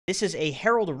This is a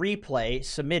Herald replay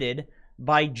submitted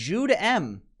by Jude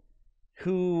M,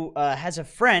 who has a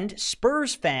friend,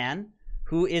 Spurs fan,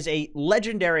 who is a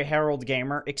legendary Herald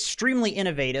gamer, extremely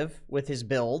innovative with his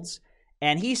builds.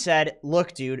 And he said,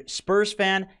 look, dude, Spurs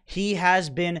fan, he has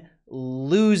been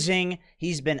losing.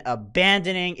 He's been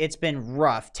abandoning. It's been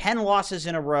rough. 10 losses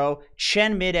in a row.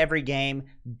 Chen mid every game.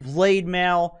 Blade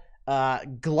Mail,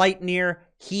 Gleipnir.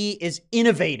 He is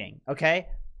innovating, okay?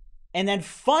 And then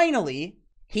finally,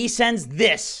 he sends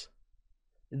this.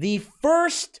 The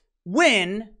first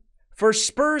win for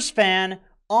Spurs fan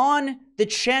on the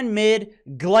Chen mid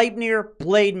Gleipnir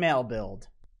Blade Mail build.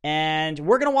 And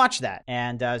we're going to watch that.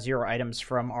 And 0 items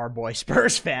from our boy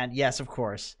Spurs fan. Yes, of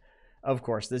course. Of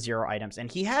course, the 0 items.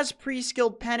 And he has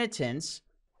pre-skilled penitence.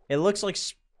 It looks like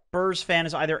Spurs fan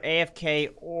is either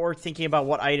AFK or thinking about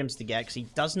what items to get, because he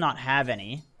does not have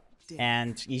any.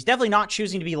 And he's definitely not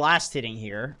choosing to be last hitting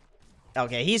here.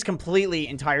 Okay, he's completely,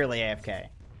 entirely AFK.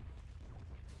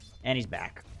 And he's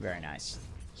back. Very nice.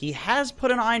 He has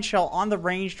put an Iron Shell on the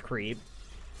ranged creep.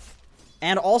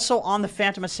 And also on the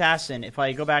Phantom Assassin. If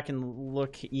I go back and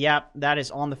look, yep, that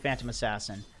is on the Phantom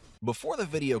Assassin. Before the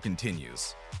video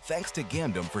continues, thanks to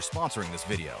Gamedom for sponsoring this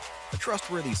video, a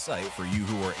trustworthy site for you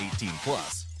who are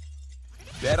 18+.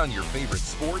 Bet on your favorite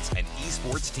sports and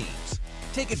esports teams.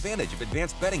 Take advantage of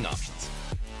advanced betting options.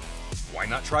 Why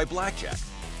not try blackjack,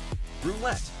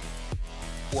 roulette,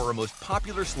 or our most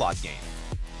popular slot game?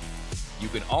 You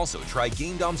can also try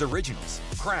Gamedom's originals,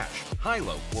 Crash,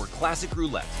 Hilo, or Classic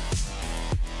Roulette.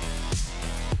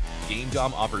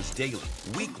 Gamedom offers daily,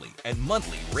 weekly, and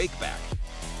monthly rakeback,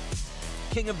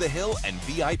 King of the Hill, and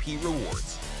VIP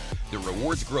rewards. The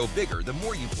rewards grow bigger the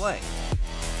more you play.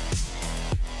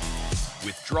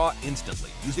 Withdraw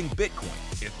instantly using Bitcoin,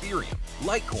 Ethereum,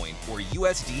 Litecoin, or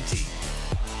USDT.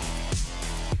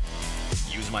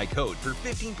 Use my code for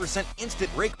 15%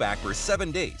 instant rakeback for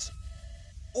 7 days.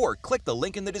 Or click the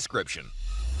link in the description.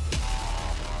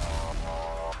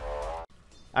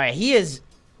 Alright, he is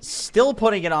still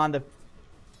putting it on the...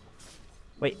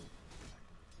 Wait.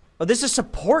 Oh, this is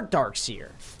support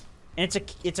Darkseer. And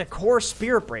it's a core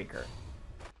Spirit Breaker.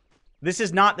 This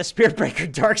is not the Spirit Breaker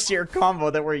Darkseer combo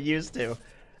that we're used to.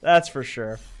 That's for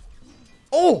sure.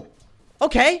 Oh!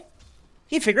 Okay.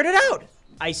 He figured it out.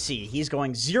 I see. He's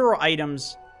going 0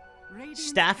 items.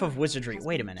 Staff of Wizardry.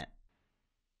 Wait a minute.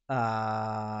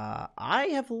 I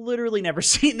have literally never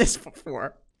seen this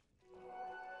before.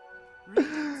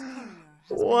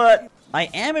 What? I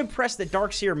am impressed that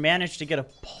Darkseer managed to get a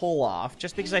pull off,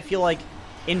 just because I feel like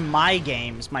in my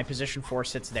games, my position 4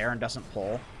 sits there and doesn't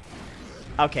pull.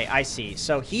 Okay, I see.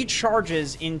 So he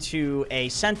charges into a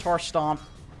Centaur Stomp,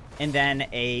 and then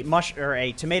a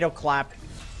Tomato Clap,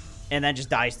 and then just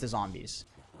dies to zombies.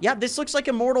 Yeah, this looks like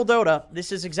Immortal Dota.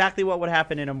 This is exactly what would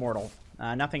happen in Immortal.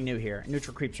 Nothing new here.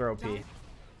 Neutral creeps are OP. I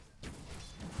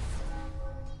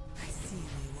see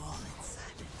you all in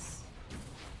silence.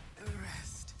 The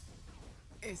rest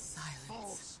is silence.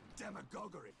 False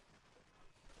demagoguery.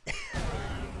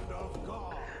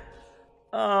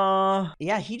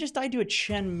 Yeah, he just died to a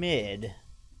Chen mid.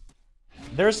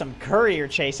 There's some courier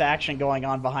chase action going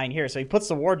on behind here. So he puts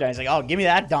the ward down. He's like, oh, give me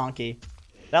that donkey.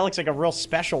 That looks like a real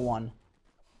special one.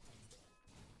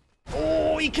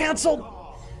 Oh, he canceled.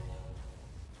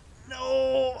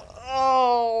 No.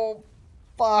 Oh,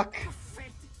 fuck.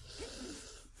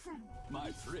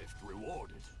 My thrift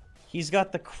rewarded. He's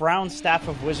got the Crown Staff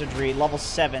of Wizardry, level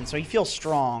 7, so he feels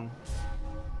strong.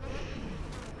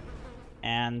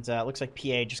 And looks like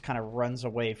PA just kind of runs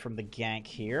away from the gank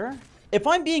here. If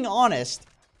I'm being honest,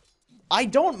 I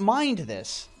don't mind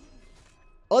this.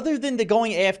 Other than the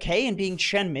going AFK and being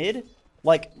Chen mid,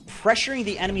 like, pressuring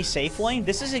the enemy safe lane,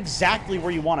 this is exactly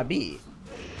where you want to be.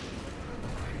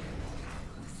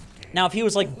 Now, if he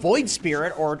was like Void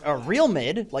Spirit or a real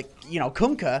mid, like, you know,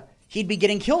 Kumka, he'd be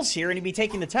getting kills here and he'd be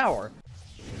taking the tower.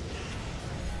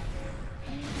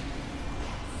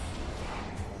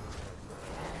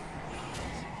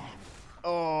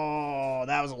 Oh,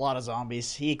 that was a lot of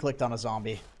zombies. He clicked on a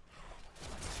zombie.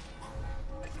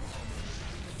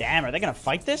 Damn, are they gonna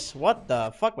fight this? What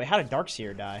the fuck? Wait, how did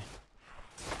Darkseer die?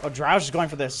 Oh, Drow's just going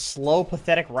for this slow,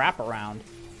 pathetic wraparound.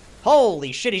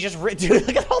 Holy shit, he's just... Dude,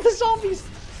 look at all the zombies!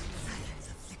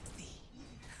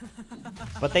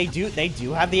 But they do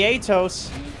have the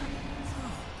Atos.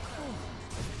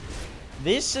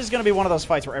 This is gonna be one of those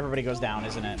fights where everybody goes down,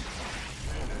 isn't it?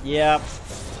 Yep.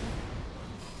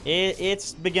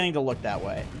 It's beginning to look that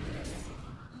way.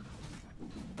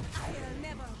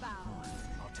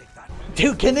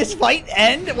 Dude, can this fight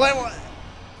end? What?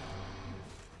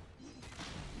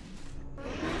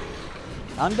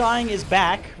 Undying is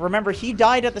back. Remember, he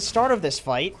died at the start of this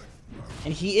fight.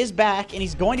 And he is back, and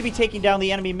he's going to be taking down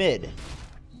the enemy mid.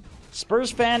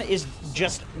 Spurs fan is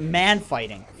just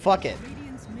man-fighting. Fuck it.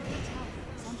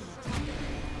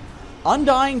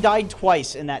 Undying died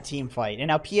twice in that team fight, and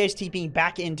now PA is TPing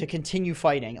back in to continue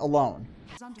fighting alone.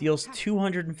 Deals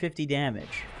 250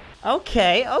 damage.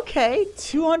 Okay, okay.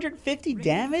 250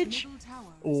 damage?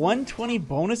 120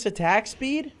 bonus attack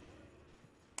speed?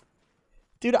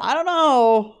 Dude, I don't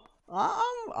know.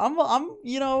 I'm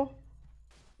you know,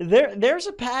 there's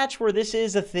a patch where this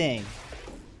is a thing.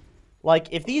 Like,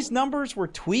 if these numbers were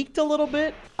tweaked a little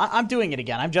bit, I'm doing it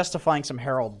again. I'm justifying some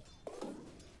Herald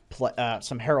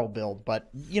build, but,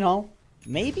 you know,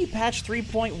 maybe patch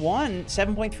 3.1,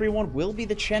 7.31 will be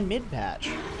the Chen mid patch.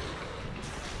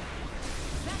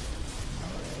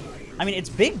 I mean, it's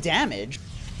big damage.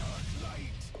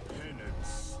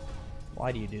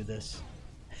 Why do you do this?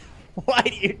 Why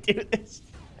do you do this?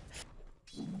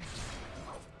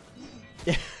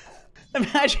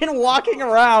 Imagine walking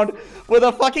around with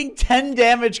a fucking 10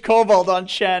 damage Kobold on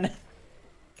Chen.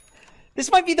 This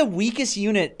might be the weakest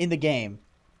unit in the game.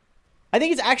 I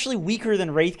think it's actually weaker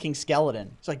than Wraith King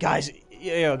Skeleton. It's like, guys,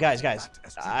 guys,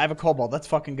 I have a Kobold. Let's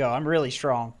fucking go. I'm really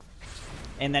strong.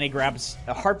 And then he grabs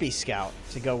a Harpy Scout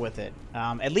to go with it.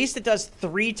 At least it does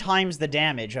 3 times the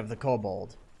damage of the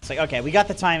Kobold. It's like, okay, we got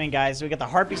the timing, guys. We got the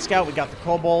Harpy Scout. We got the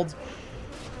Kobold.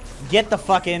 Get the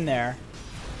fuck in there.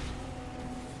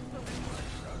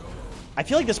 I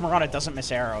feel like this Marana doesn't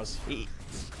miss arrows.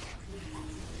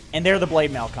 And there the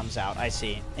Blade Mail comes out, I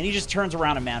see. And he just turns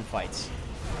around and man fights.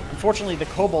 Unfortunately, the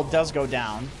Kobold does go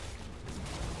down.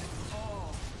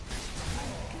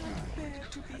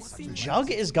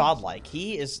 Jug is godlike.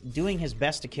 He is doing his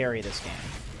best to carry this game.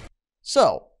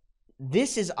 So,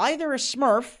 this is either a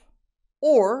Smurf,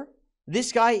 or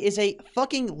this guy is a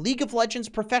fucking League of Legends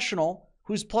professional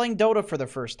who's playing Dota for the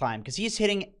first time, because he's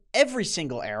hitting every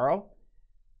single arrow.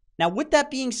 Now, with that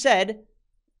being said,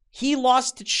 he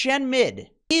lost to Chen mid.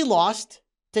 He lost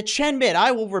to Chen mid.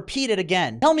 I will repeat it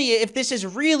again. Tell me if this is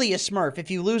really a Smurf if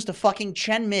you lose to fucking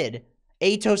Chen mid.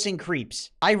 Atos and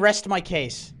creeps. I rest my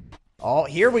case. Oh,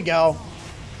 here we go.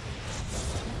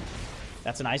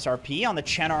 That's a nice RP on the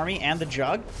Chen army and the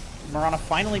Jug. Marana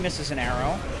finally misses an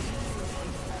arrow.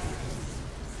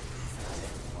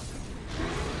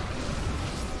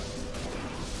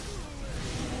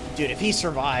 Dude, if he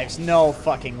survives, no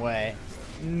fucking way.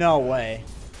 No way.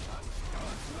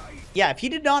 Yeah, if he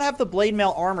did not have the Blade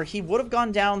Mail armor, he would have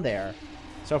gone down there.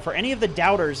 So for any of the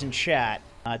doubters in chat,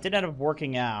 it didn't end up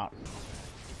working out.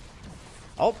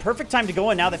 Oh, perfect time to go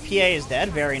in now that PA is dead.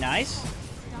 Very nice.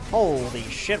 Holy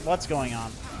shit, what's going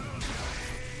on?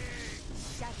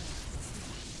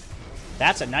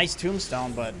 That's a nice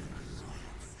tombstone, but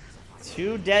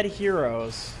 2 dead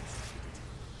heroes.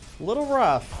 A little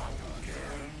rough.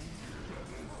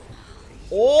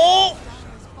 Oh!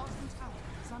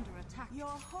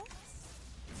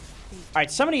 Alright,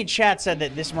 somebody in chat said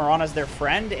that this Marana's their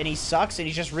friend, and he sucks, and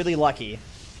he's just really lucky.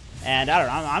 And I don't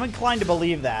know, I'm inclined to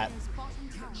believe that.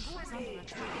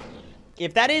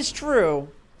 If that is true,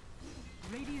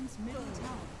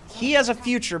 he has a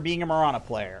future being a Marana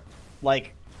player.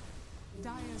 Like,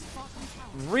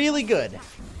 really good.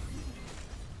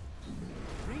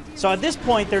 So at this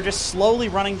point, they're just slowly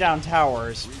running down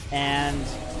towers, and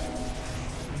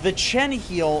the Chen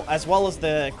heal, as well as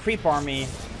the creep army,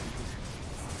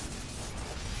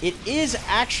 it is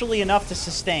actually enough to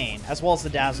sustain, as well as the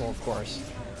Dazzle, of course.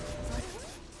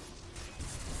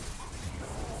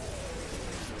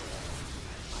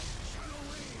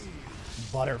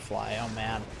 Butterfly, oh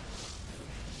man.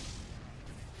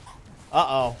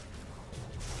 Uh-oh.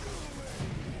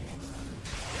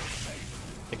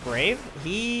 The Grave?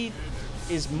 He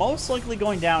is most likely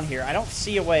going down here. I don't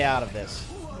see a way out of this.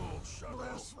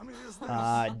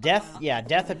 Death? Yeah,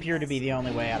 Death appeared to be the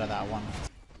only way out of that one.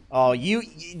 Oh,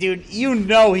 dude, you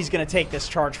know he's going to take this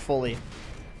charge fully.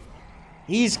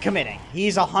 He's committing.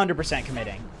 He's 100%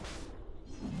 committing.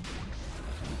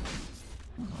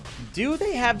 Do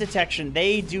they have detection?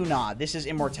 They do not. This is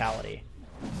immortality.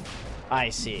 I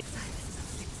see.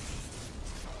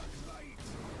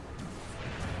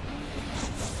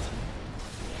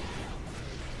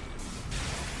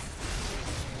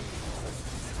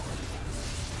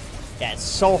 Yeah, it's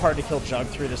so hard to kill Jug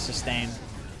through the sustain.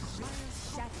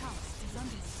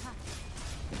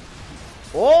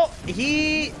 Oh,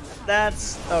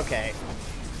 that's okay.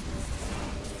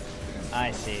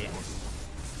 I see.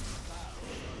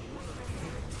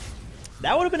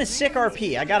 That would have been a sick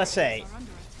RP, I gotta say.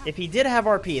 If he did have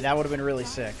RP, that would have been really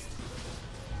sick.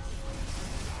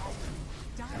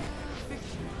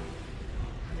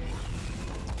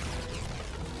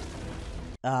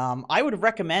 I would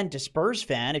recommend to Spurs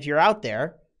fan, if you're out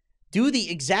there, do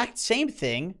the exact same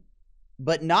thing,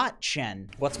 but not Chen.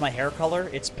 What's my hair color?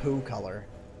 It's poo color.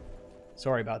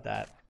 Sorry about that.